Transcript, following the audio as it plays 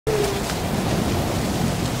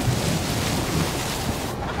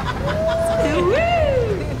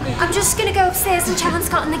I'm just gonna go upstairs and check on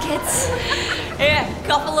Scott and the kids. Here,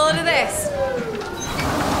 cop a load of this.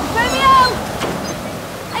 Romeo!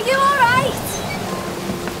 Are you alright?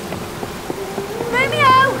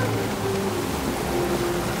 Romeo!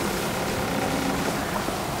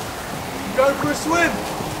 Go for a swim!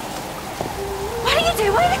 What are you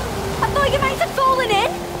doing? I thought you might have fallen in.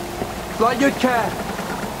 Like you'd care.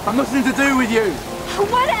 I've nothing to do with you.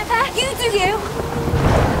 Whatever, you do you.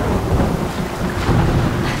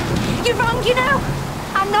 You're wrong, you know.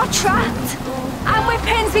 I'm not trapped. I'm with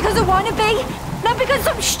Prince because I want to be, not because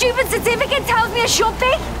some stupid certificate tells me I should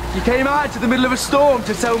be. You came out into the middle of a storm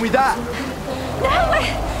to tell me that. No,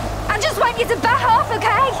 I just want you to back off,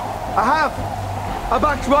 okay? I have. I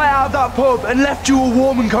backed right out of that pub and left you all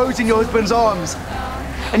warm and cozy in your husband's arms.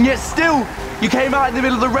 And yet still, you came out in the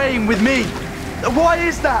middle of the rain with me. Why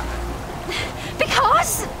is that?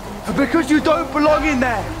 Because? Because you don't belong in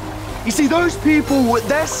there. You see, those people,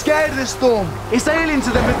 they're scared of the storm. It's alien to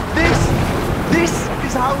them, but this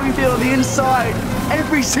is how we feel on the inside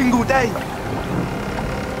every single day.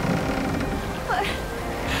 But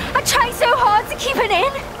I try so hard to keep it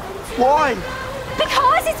in. Why?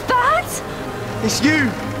 Because it's bad. It's you.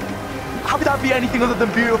 How could that be anything other than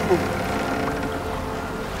beautiful?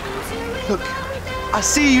 Look, I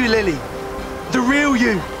see you, Lily. The real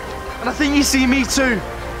you. And I think you see me too.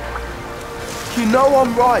 You know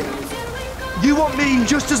I'm right. You want me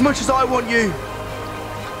just as much as I want you.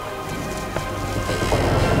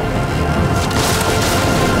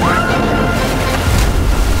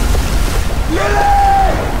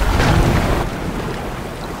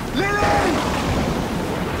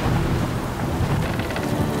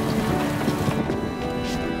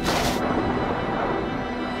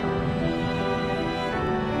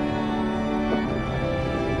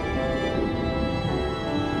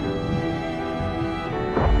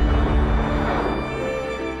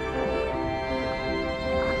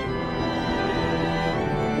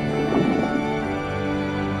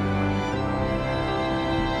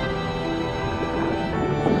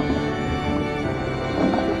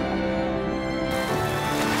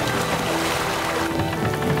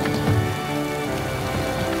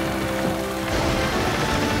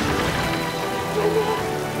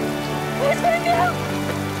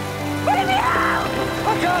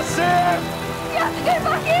 Get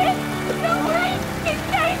back in! No way! It's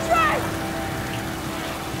dangerous!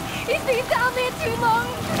 He's been down there too long!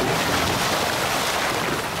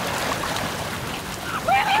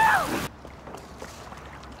 Romeo!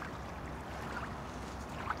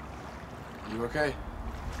 You okay?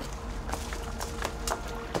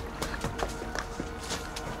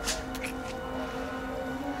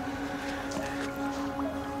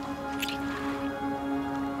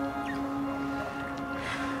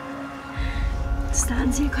 Does that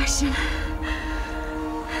answer your question?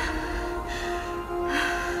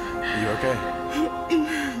 Are you okay?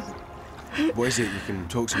 What is it? You can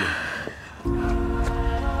talk to me.